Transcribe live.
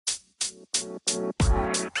Alright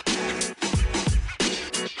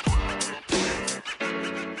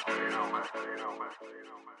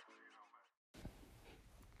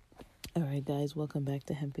guys, welcome back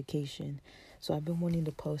to Hempication. So I've been wanting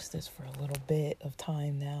to post this for a little bit of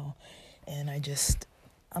time now, and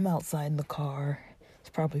I'm outside in the car. It's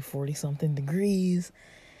probably 40 something degrees.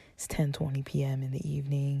 It's 10:20 p.m. in the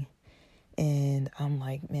evening, and I'm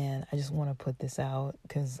like, man, I just want to put this out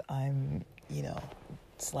because I'm,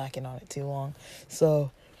 slacking on it too long.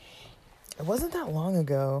 So it wasn't that long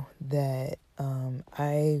ago that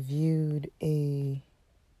I viewed an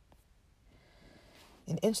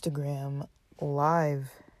Instagram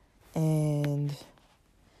live, and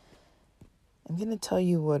I'm gonna tell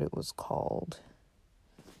you what it was called.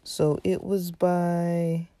 So it was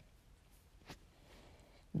by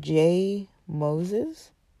Jay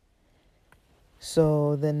Moses.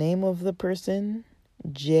 So the name of the person,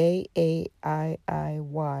 Jaiiy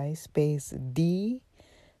space D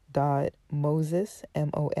dot Moses,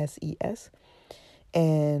 Moses,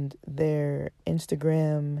 and their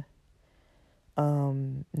Instagram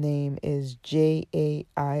name is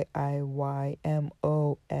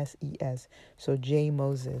JAIIYMOSES. So Jay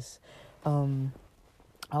Moses. I'll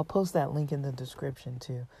post that link in the description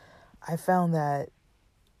too. I found that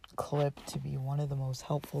clip to be one of the most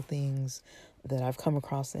helpful things that I've come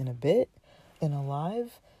across in a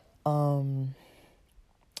live. I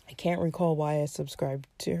can't recall why I subscribed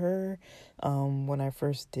to her when I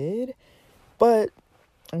first did, but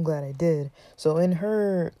I'm glad I did. So in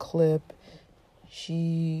her clip,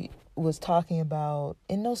 she was talking about,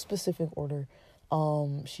 in no specific order,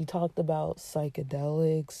 she talked about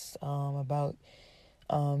psychedelics, about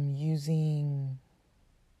using,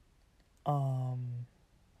 what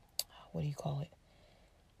do you call it?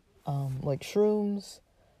 Like shrooms,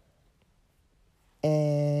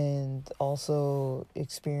 and also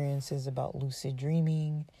experiences about lucid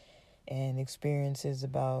dreaming and experiences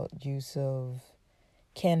about use of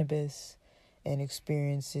cannabis and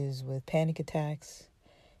experiences with panic attacks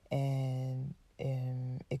and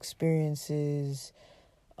experiences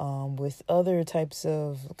with other types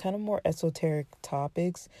of kind of more esoteric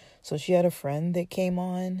topics. So she had a friend that came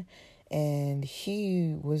on, and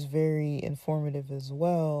he was very informative as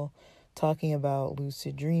well, talking about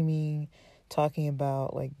lucid dreaming, talking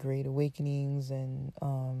about like great awakenings, and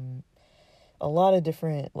a lot of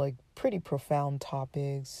different like pretty profound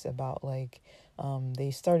topics about like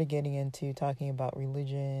they started getting into talking about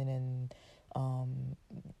religion and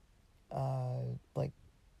like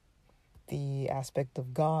the aspect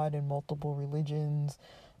of God in multiple religions,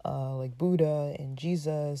 like Buddha and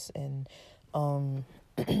Jesus, and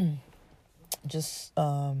just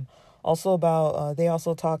also about they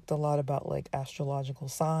also talked a lot about like astrological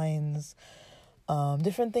signs,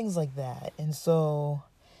 different things like that. And so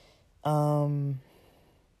I'm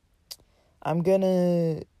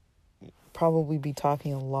gonna probably be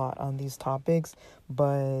talking a lot on these topics,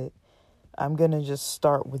 but I'm gonna just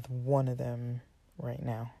start with one of them right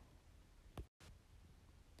now.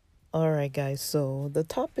 Alright guys, so the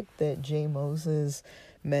topic that Jay Moses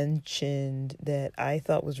mentioned that I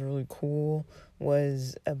thought was really cool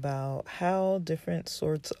was about how different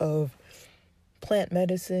sorts of plant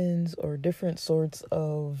medicines or different sorts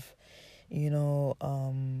of, I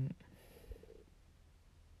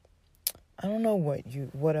don't know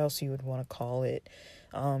what else you would want to call it.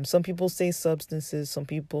 Some people say substances, some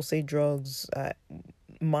people say drugs,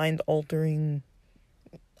 mind altering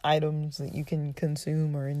items that you can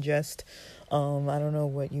consume or ingest. I don't know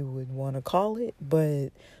what you would want to call it, but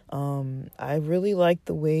I really like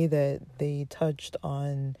the way that they touched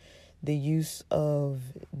on the use of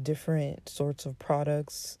different sorts of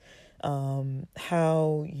products,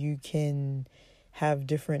 how you can have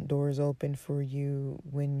different doors open for you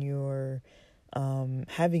when you're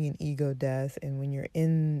having an ego death, and when you're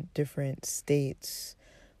in different states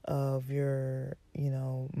of your,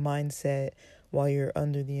 mindset while you're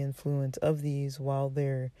under the influence of these, while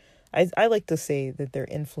I like to say that they're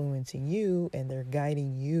influencing you and they're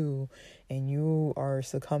guiding you, and you are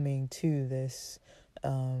succumbing to this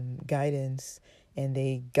guidance, and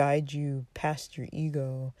they guide you past your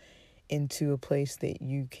ego into a place that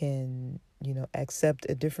you can, accept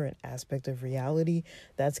a different aspect of reality.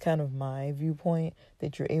 That's kind of my viewpoint,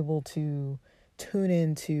 that you're able to tune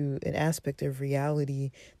into an aspect of reality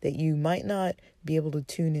that you might not be able to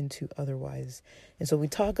tune into otherwise. And so we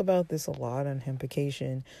talk about this a lot on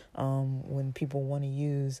Hempication, when people want to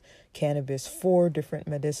use cannabis for different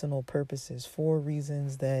medicinal purposes, for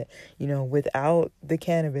reasons that, without the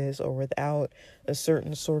cannabis or without a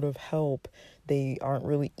certain sort of help, they aren't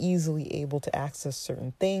really easily able to access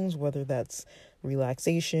certain things, whether that's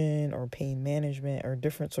relaxation or pain management or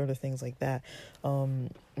different sort of things like that.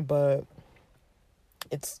 But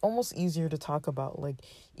it's almost easier to talk about like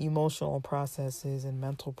emotional processes and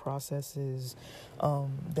mental processes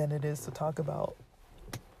than it is to talk about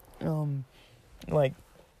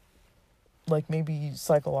like maybe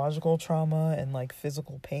psychological trauma and like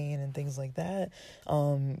physical pain and things like that,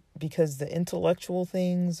 because the intellectual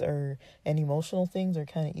things and emotional things are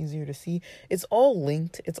kind of easier to see. It's all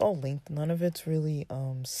linked. None of it's really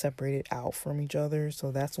separated out from each other.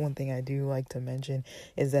 So that's one thing I do like to mention,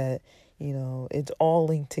 is that, you know, it's all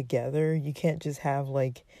linked together. You can't just have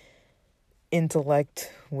like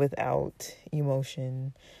intellect without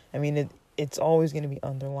emotion. I mean, it's always going to be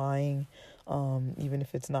underlying, even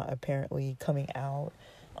if it's not apparently coming out.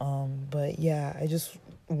 But yeah, I just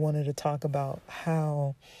wanted to talk about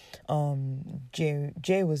how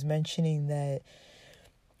Jay was mentioning that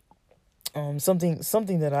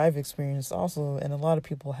something that I've experienced also, and a lot of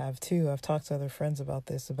people have too. I've talked to other friends about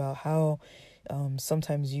this, about how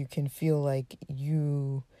sometimes you can feel like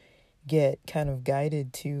you get kind of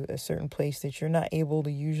guided to a certain place that you're not able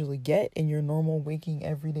to usually get in your normal waking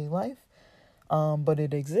everyday life. But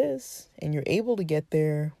it exists, and you're able to get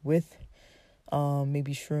there with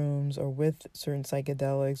maybe shrooms or with certain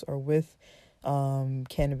psychedelics or with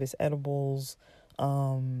cannabis edibles.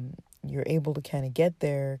 You're able to kind of get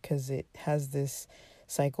there because it has this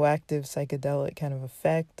psychoactive, psychedelic kind of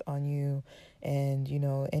effect on you. And, you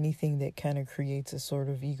know, anything that kind of creates a sort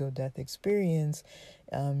of ego death experience,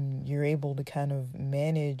 you're able to kind of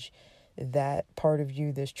manage that part of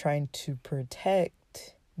you that's trying to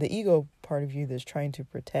protect the ego part of you that's trying to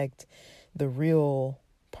protect the real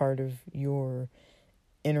part of your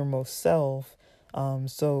innermost self.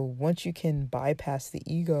 So once you can bypass the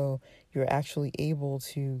ego, you're actually able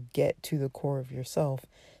to get to the core of yourself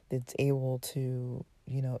that's able to,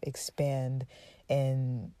 you know, expand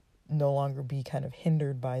and no longer be kind of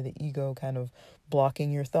hindered by the ego kind of blocking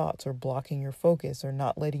your thoughts or blocking your focus or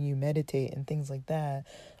not letting you meditate and things like that.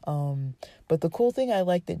 But the cool thing I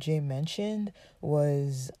like that Jay mentioned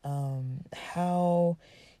was how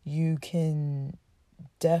you can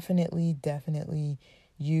definitely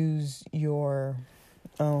use your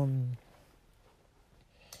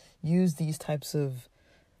use these types of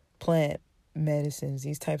plant medicines,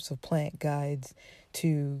 these types of plant guides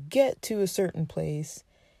to get to a certain place,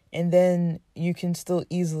 and then you can still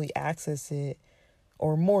easily access it,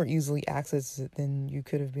 or more easily access it than you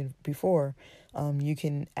could have been before. You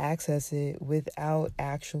can access it without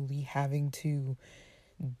actually having to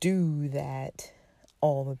do that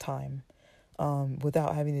all the time.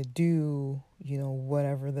 Without having to do, you know,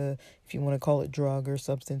 whatever if you want to call it drug or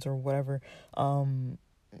substance or whatever,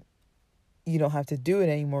 you don't have to do it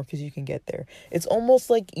anymore because you can get there. It's almost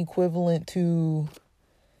like equivalent to,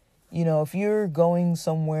 you know, if you're going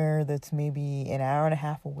somewhere that's maybe an hour and a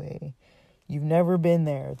half away, you've never been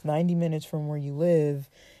there, it's 90 minutes from where you live,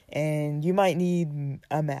 and you might need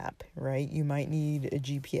a map, right? You might need a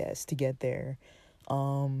GPS to get there.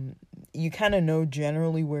 You kind of know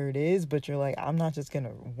generally where it is, but you're like, I'm not just going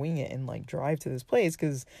to wing it and like drive to this place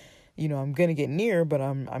because, you know, I'm going to get near, but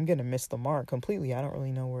I'm going to miss the mark completely. I don't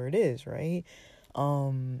really know where it is, right? I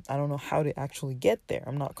don't know how to actually get there.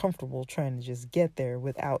 I'm not comfortable trying to just get there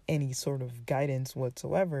without any sort of guidance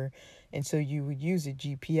whatsoever. And so you would use a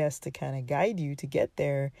GPS to kind of guide you to get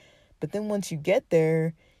there. But then once you get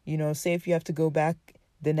there, you know, say if you have to go back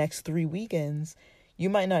the next 3 weekends, you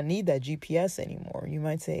might not need that GPS anymore. You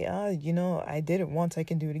might say, you know, I did it once, I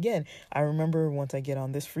can do it again. I remember once I get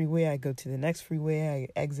on this freeway, I go to the next freeway,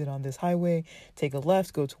 I exit on this highway, take a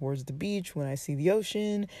left, go towards the beach. When I see the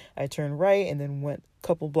ocean, I turn right, and then went a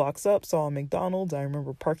couple blocks up, saw a McDonald's. I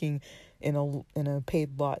remember parking in a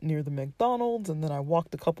paid lot near the McDonald's, and then I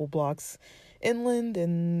walked a couple blocks inland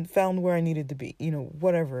and found where I needed to be, you know,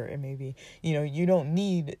 whatever it may be. You know, you don't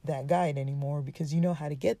need that guide anymore because you know how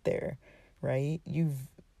to get there. Right?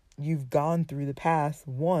 You've gone through the path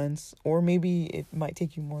once, or maybe it might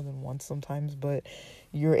take you more than once sometimes, but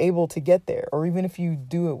you're able to get there. Or even if you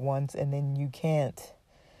do it once and then you can't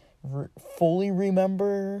fully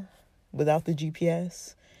remember without the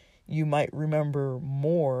GPS, you might remember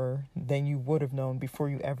more than you would have known before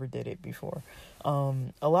you ever did it before.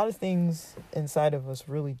 A lot of things inside of us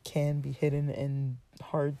really can be hidden and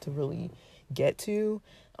hard to really get to.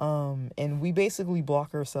 And we basically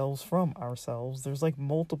block ourselves from ourselves. There's like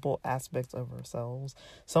multiple aspects of ourselves.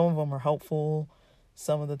 Some of them are helpful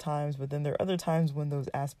some of the times, but then there are other times when those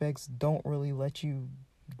aspects don't really let you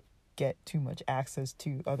get too much access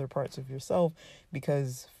to other parts of yourself,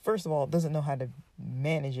 because first of all, it doesn't know how to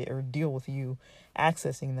manage it or deal with you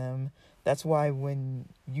accessing them. That's why when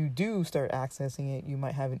you do start accessing it, you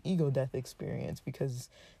might have an ego death experience, because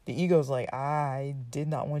the ego's like, I did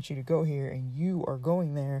not want you to go here and you are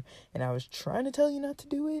going there, and I was trying to tell you not to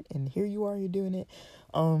do it, and here you are, you're doing it.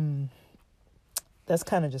 That's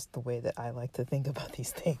kind of just the way that I like to think about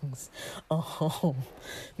these things.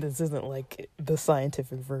 This isn't like the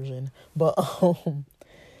scientific version, but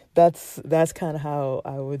that's kind of how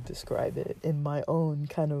I would describe it in my own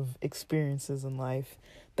kind of experiences in life.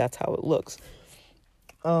 That's how it looks.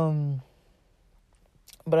 But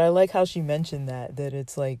I like how she mentioned that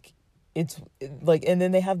it's like, and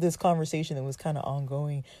then they have this conversation that was kind of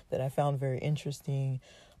ongoing that I found very interesting,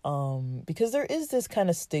 because there is this kind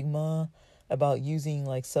of stigma about using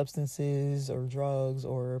like substances or drugs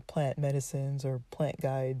or plant medicines or plant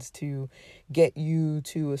guides to get you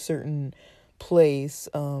to a certain place.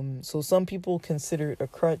 So some people consider it a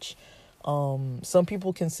crutch. Some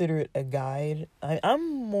people consider it a guide.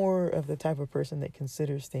 I'm more of the type of person that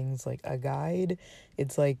considers things like a guide.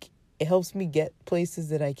 It's like, it helps me get places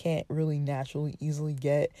that I can't really naturally easily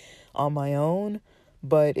get on my own.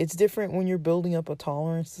 But it's different when you're building up a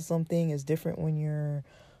tolerance to something. It's different when you're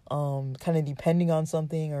kind of depending on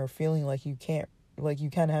something or feeling like you can't, like you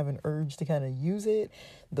kind of have an urge to kind of use it.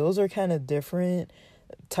 Those are kind of different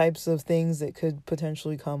types of things that could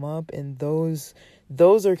potentially come up, and those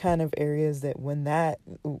are kind of areas that when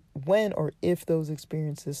or if those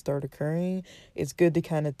experiences start occurring, it's good to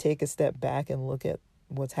kind of take a step back and look at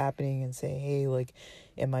what's happening and say, hey, like,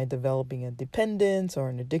 am I developing a dependence or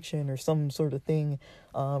an addiction or some sort of thing,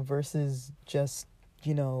 versus just,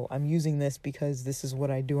 I'm using this because this is what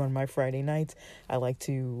I do on my Friday nights. I like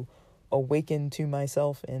to awaken to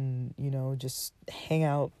myself and, just hang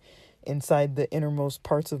out inside the innermost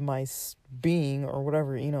parts of my being or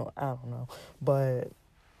whatever, I don't know. But,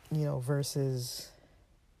 versus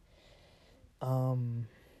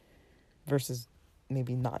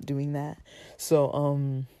maybe not doing that.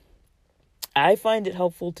 So, I find it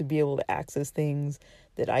helpful to be able to access things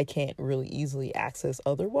that I can't really easily access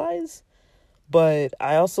otherwise. But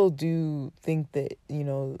I also do think that,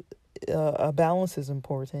 a balance is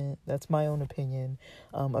important. That's my own opinion.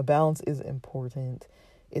 A balance is important.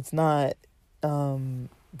 It's not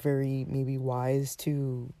very maybe wise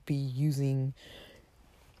to be using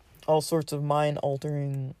all sorts of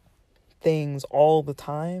mind-altering things all the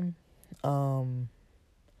time.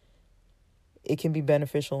 It can be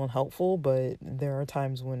beneficial and helpful, but there are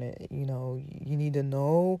times when you need to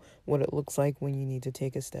know what it looks like when you need to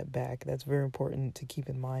take a step back. That's very important to keep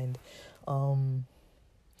in mind. And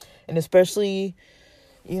especially,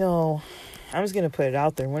 I'm just going to put it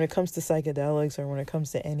out there. When it comes to psychedelics or when it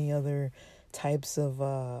comes to any other types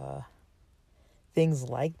of things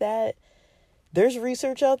like that, there's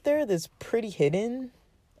research out there that's pretty hidden.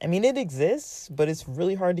 I mean, it exists, but it's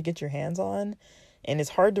really hard to get your hands on. And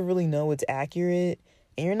it's hard to really know it's accurate.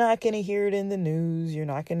 And you're not going to hear it in the news. You're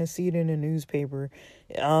not going to see it in a newspaper.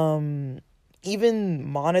 Even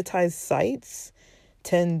monetized sites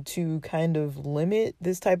tend to kind of limit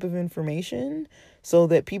this type of information so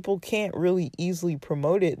that people can't really easily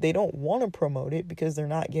promote it. They don't want to promote it because they're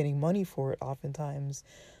not getting money for it oftentimes.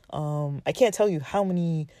 I can't tell you how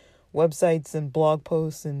many websites and blog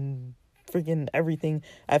posts and freaking everything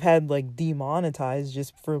I've had like demonetized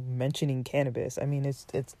just for mentioning cannabis. I mean,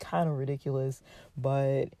 it's kind of ridiculous,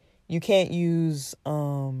 but you can't use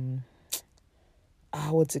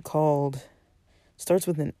what's it called? Starts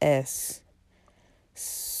with an S.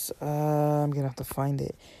 I'm gonna have to find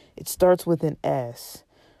it. It starts with an S,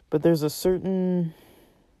 but there's a certain,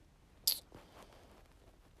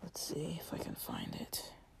 let's see if I can find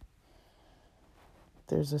it.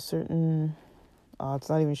 There's a certain, it's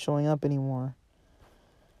not even showing up anymore.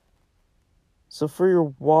 So for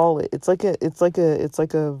your wallet, it's like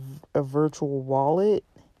a virtual wallet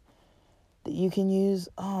that you can use.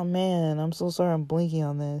 Oh man, I'm so sorry I'm blinking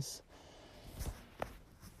on this.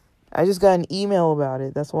 I just got an email about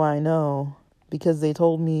it. That's why I know, because they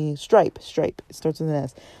told me Stripe. It starts with an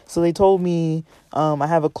S. So they told me I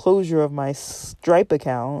have a closure of my Stripe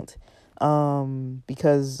account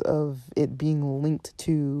because of it being linked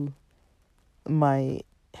to my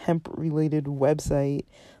hemp-related website.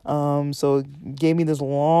 So it gave me this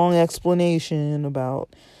long explanation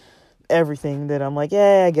about everything that I'm like,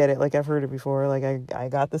 yeah, I get it. Like, I've heard it before. Like, I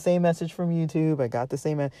got the same message from YouTube. I got the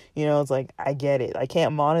same, it's like, I get it. I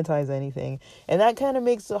can't monetize anything. And that kind of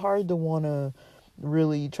makes it hard to want to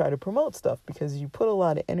really try to promote stuff, because you put a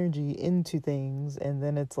lot of energy into things and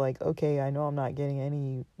then it's like, okay, I know I'm not getting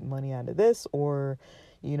any money out of this, or,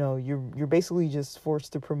 you're basically just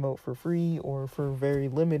forced to promote for free or for very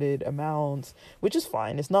limited amounts, which is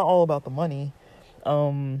fine. It's not all about the money.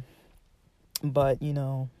 But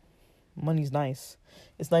money's nice.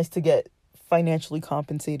 It's nice to get financially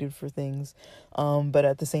compensated for things. But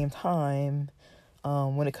at the same time,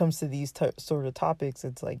 when it comes to these sort of topics,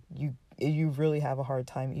 it's like you really have a hard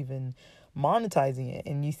time even monetizing it.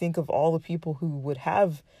 And you think of all the people who would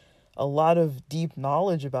have a lot of deep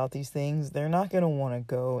knowledge about these things. They're not going to want to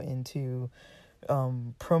go into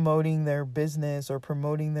promoting their business or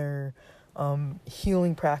promoting their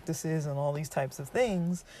healing practices and all these types of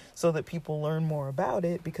things so that people learn more about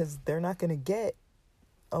it, because they're not going to get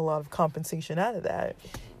a lot of compensation out of that.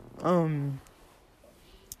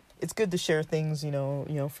 It's good to share things,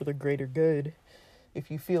 for the greater good if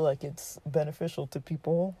you feel like it's beneficial to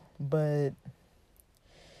people. But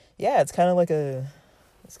yeah, it's kind of like a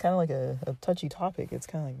touchy topic. It's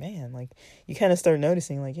kind of like, man, like you kind of start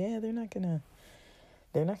noticing like, yeah, they're not gonna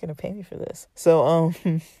pay me for this. So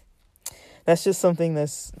that's just something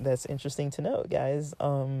that's interesting to note, guys.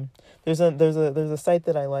 There's a site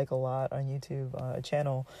that I like a lot on YouTube, a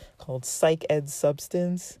channel called Psych Ed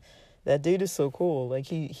Substance. That dude is so cool. Like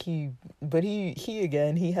he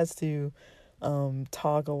again, he has to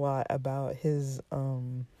talk a lot about his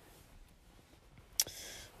what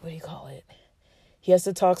do you call it? He has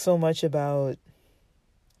to talk so much about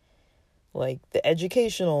like the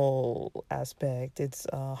educational aspect. It's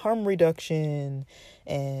harm reduction,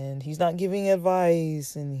 and he's not giving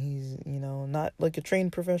advice, and he's not like a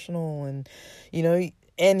trained professional, and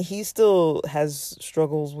and he still has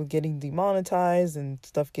struggles with getting demonetized and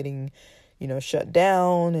stuff getting shut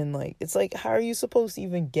down. And like it's like, how are you supposed to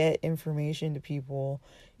even get information to people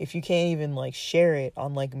if you can't even like share it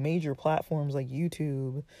on like major platforms like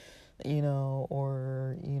YouTube,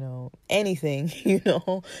 or anything,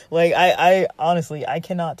 like I honestly, I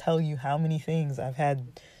cannot tell you how many things I've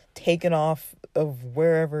had taken off of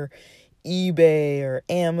wherever, eBay or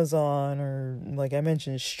Amazon, or like I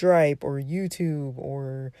mentioned, Stripe or YouTube,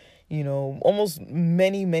 or almost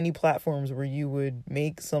many platforms where you would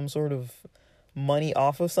make some sort of money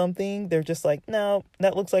off of something. They're just like, no,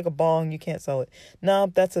 that looks like a bong, you can't sell it.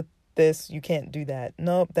 No, that's this, you can't do that.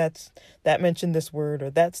 Nope, that mentioned this word, or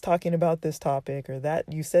that's talking about this topic, or that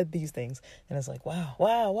you said these things. And it's like, wow,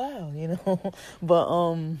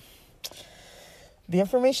 but the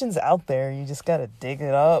information's out there. You just gotta dig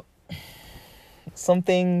it up. Some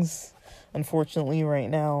things, unfortunately, right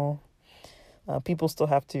now, people still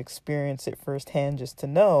have to experience it firsthand just to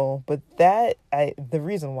know. But the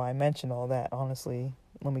reason why I mentioned all that, honestly,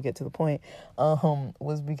 let me get to the point,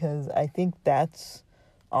 was because I think that's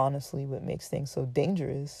honestly what makes things so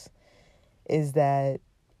dangerous, is that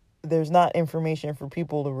there's not information for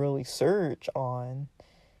people to really search on.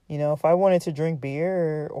 If I wanted to drink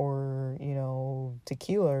beer or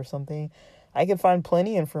tequila or something, I could find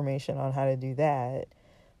plenty of information on how to do that.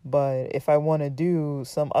 But if I want to do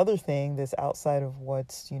some other thing that's outside of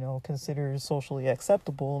what's considered socially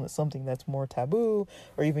acceptable, and it's something that's more taboo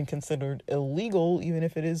or even considered illegal, even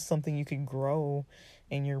if it is something you can grow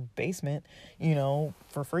in your basement,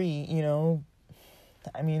 for free,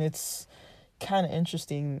 I mean, it's kind of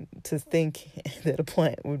interesting to think that a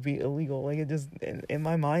plant would be illegal. Like, it just, in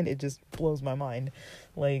my mind, it just blows my mind.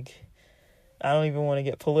 Like, I don't even want to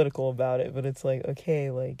get political about it, but it's like,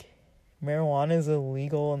 okay, like, marijuana is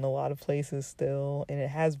illegal in a lot of places still, and it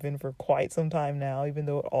has been for quite some time now, even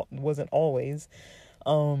though it wasn't always.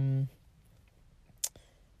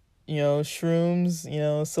 Shrooms,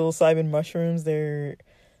 psilocybin mushrooms, they're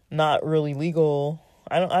not really legal.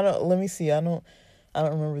 Let me see. I don't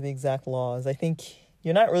remember the exact laws. I think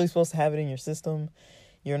you're not really supposed to have it in your system.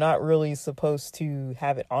 You're not really supposed to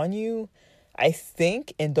have it on you. I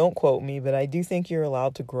think, and don't quote me, but I do think you're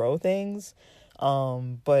allowed to grow things.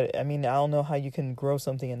 But I mean, I don't know how you can grow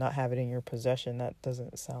something and not have it in your possession. That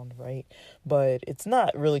doesn't sound right. But it's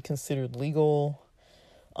not really considered legal.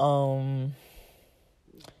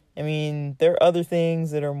 I mean, there are other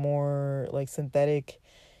things that are more like synthetic,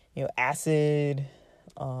 acid,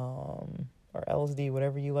 or LSD,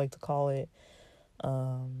 whatever you like to call it.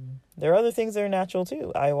 There are other things that are natural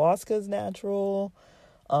too. Ayahuasca's natural.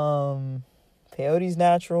 Peyote's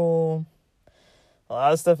natural. A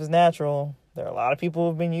lot of stuff is natural. There are a lot of people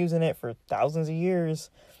who've been using it for thousands of years,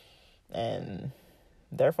 and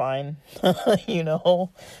they're fine.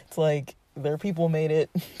 It's like their people made it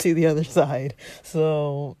to the other side.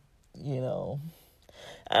 So,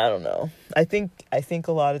 I don't know. I think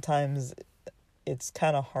a lot of times it's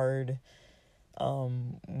kind of hard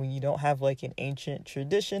when you don't have like an ancient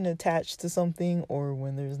tradition attached to something, or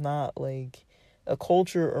when there's not like a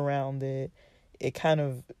culture around it. it kind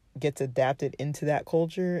of gets adapted into that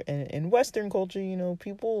culture. And in Western culture, you know,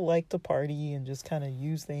 people like to party and just kind of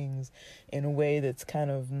use things in a way that's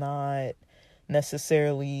kind of not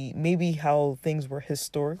necessarily maybe how things were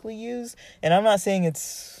historically used. And I'm not saying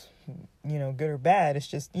it's, you know, good or bad. It's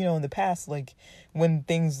just, you know, in the past, like when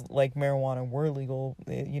things like marijuana were legal,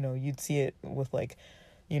 you know, you'd see it with like,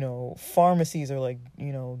 you know, pharmacies, or like,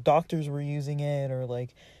 you know, doctors were using it, or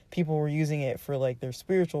like people were using it for like their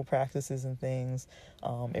spiritual practices and things.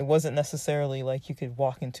 It wasn't necessarily like you could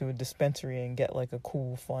walk into a dispensary and get like a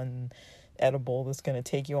cool, fun edible that's going to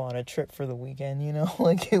take you on a trip for the weekend, you know.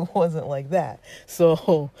 Like it wasn't like that.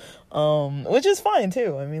 So which is fine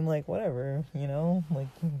too. I mean, like, whatever, you know, like,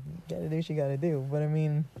 you gotta do what you gotta do. But I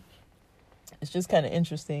mean, it's just kind of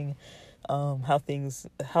interesting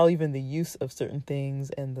how even the use of certain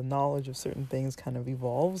things and the knowledge of certain things kind of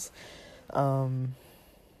evolves.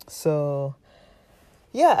 So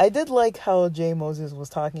yeah, I did like how Jay Moses was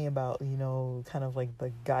talking about, you know, kind of like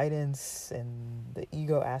the guidance and the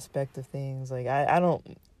ego aspect of things. Like I've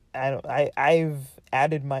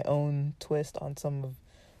added my own twist on some of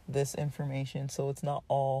this information, so it's not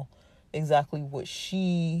all exactly what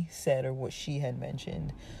she said or what she had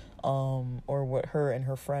mentioned, or what her and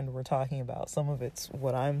her friend were talking about. Some of it's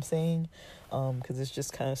what I'm saying, because it's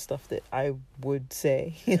just kind of stuff that I would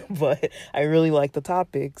say. But I really like the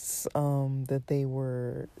topics that they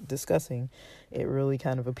were discussing. It really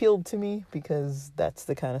kind of appealed to me because that's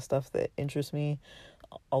the kind of stuff that interests me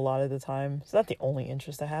a lot of the time. It's not the only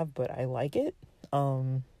interest I have, but I like it.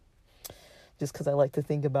 Just because I like to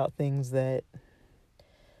think about things that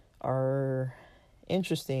are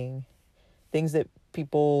interesting, things that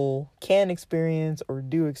people can experience or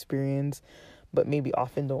do experience, but maybe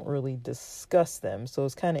often don't really discuss them. So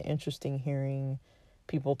it's kind of interesting hearing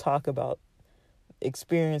people talk about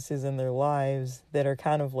experiences in their lives that are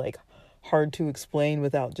kind of like hard to explain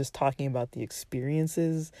without just talking about the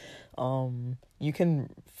experiences. You can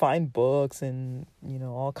find books and, you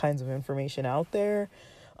know, all kinds of information out there.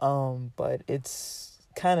 But it's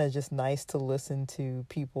kind of just nice to listen to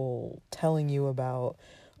people telling you about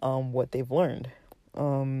what they've learned.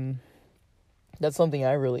 That's something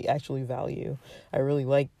I really actually value. I really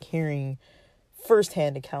like hearing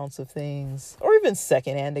firsthand accounts of things, or even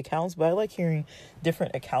secondhand accounts, but I like hearing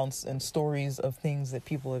different accounts and stories of things that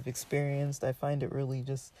people have experienced. I find it really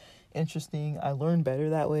just interesting. I learn better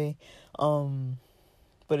that way.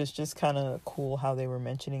 But it's just kind of cool how they were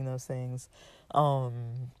mentioning those things.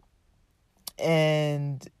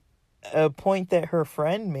 And a point that her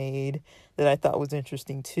friend made that I thought was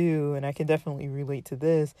interesting too, and I can definitely relate to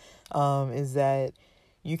this, is that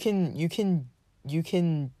you can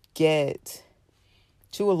get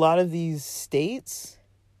to a lot of these states,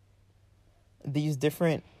 these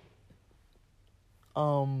different, if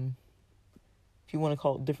you want to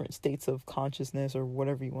call it different states of consciousness or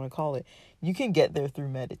whatever you want to call it, you can get there through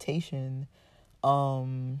meditation.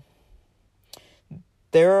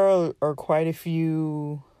 There are quite a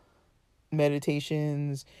few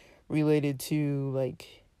meditations related to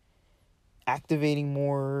like activating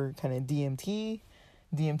more kind of DMT.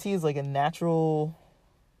 DMT is like a natural,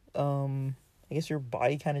 I guess your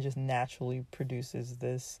body kind of just naturally produces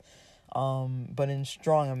this, but in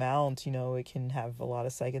strong amounts, you know, it can have a lot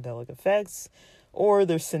of psychedelic effects. Or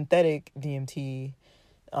there's synthetic DMT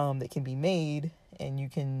that can be made, and you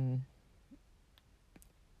can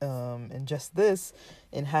ingest this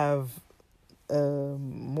and have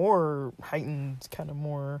more heightened, kind of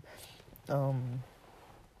more, I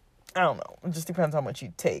don't know, it just depends how much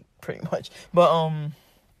you take, pretty much. But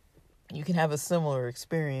you can have a similar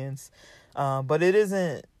experience, but it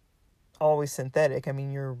isn't always synthetic. I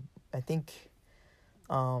mean, I think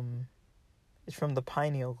it's from the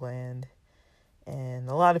pineal gland, and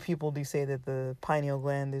a lot of people do say that the pineal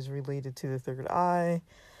gland is related to the third eye.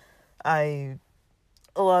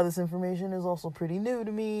 A lot of this information is also pretty new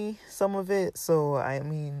to me, some of it. So, I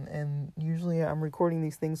mean, and usually I'm recording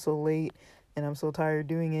these things so late and I'm so tired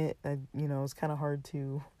doing it. It's kind of hard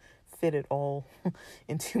to fit it all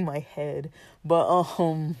into my head. But,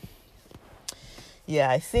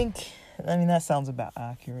 yeah, that sounds about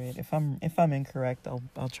accurate. If I'm incorrect,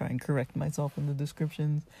 I'll try and correct myself in the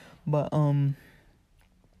descriptions. But,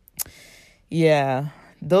 yeah,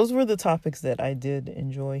 those were the topics that I did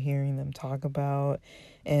enjoy hearing them talk about.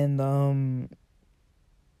 And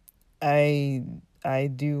I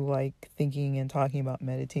do like thinking and talking about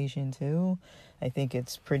meditation too. I think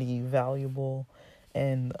it's pretty valuable,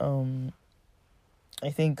 and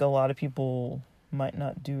I think a lot of people might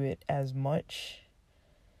not do it as much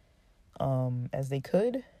as they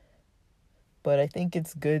could, but I think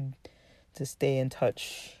it's good to stay in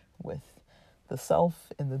touch with the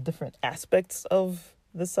self and the different aspects of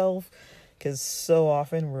the self, because so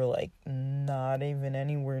often we're like not even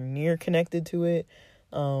anywhere near connected to it.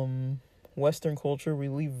 Western culture, we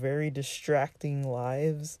lead very distracting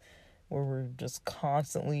lives where we're just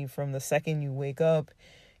constantly, from the second you wake up,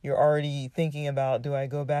 you're already thinking about, do I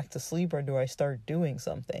go back to sleep or do I start doing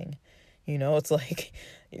something? You know, it's like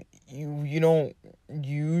you don't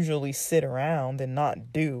usually sit around and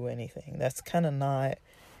not do anything. That's kind of not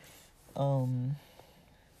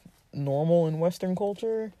normal in Western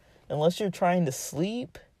culture, unless you're trying to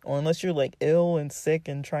sleep or unless you're like ill and sick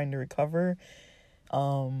and trying to recover,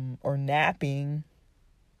 or napping.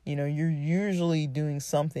 You know, you're usually doing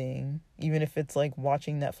something, even if it's like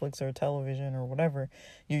watching Netflix or television or whatever.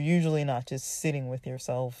 You're usually not just sitting with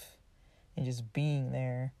yourself and just being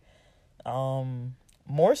there.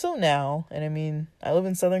 More so now, and I mean, I live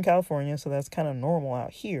in Southern California, so that's kind of normal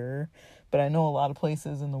out here, but I know a lot of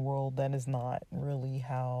places in the world that is not really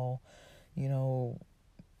how, you know,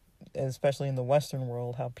 especially in the Western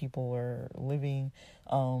world, how people are living.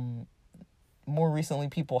 More recently,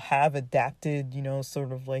 people have adapted, you know,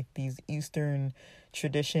 sort of like these Eastern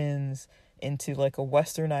traditions into like a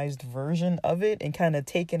westernized version of it, and kind of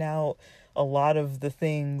taken out a lot of the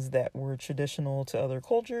things that were traditional to other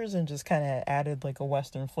cultures and just kind of added like a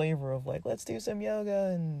Western flavor of like, let's do some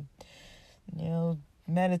yoga and, you know,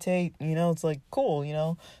 meditate. You know, it's like cool, you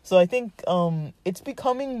know. So I think it's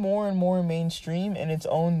becoming more and more mainstream in its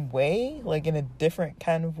own way, like in a different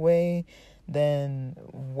kind of way than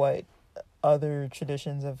what other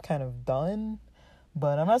traditions have kind of done.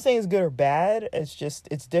 But I'm not saying it's good or bad. It's just,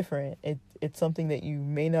 it's different. It's something that you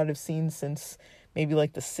may not have seen since maybe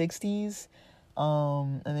like the 60s.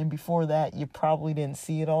 And then before that, you probably didn't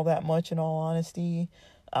see it all that much, in all honesty.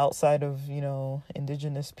 Outside of, you know,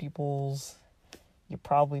 indigenous peoples, you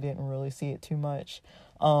probably didn't really see it too much.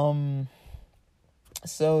 So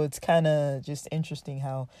it's kind of just interesting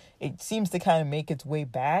how it seems to kind of make its way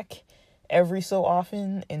back every so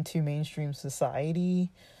often into mainstream society,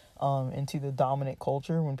 into the dominant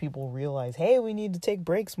culture, when people realize, hey, we need to take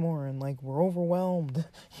breaks more and like we're overwhelmed.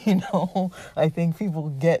 You know, I think people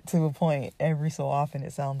get to a point every so often,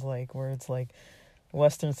 it sounds like, where it's like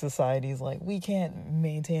Western society is like, we can't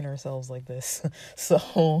maintain ourselves like this.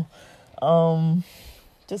 So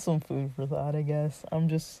just some food for thought, I guess. I'm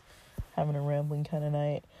just having a rambling kind of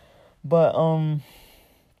night, but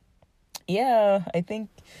yeah, I think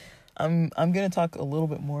I'm gonna talk a little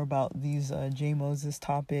bit more about these J Moses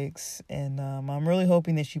topics, and I'm really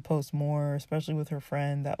hoping that she posts more, especially with her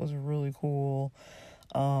friend. That was really cool.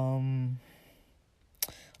 A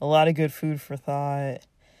lot of good food for thought.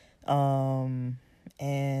 And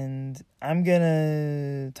I'm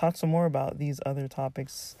gonna talk some more about these other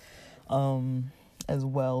topics as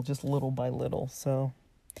well, just little by little. So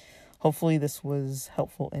hopefully this was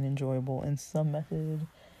helpful and enjoyable in some method.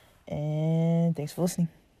 And thanks for listening.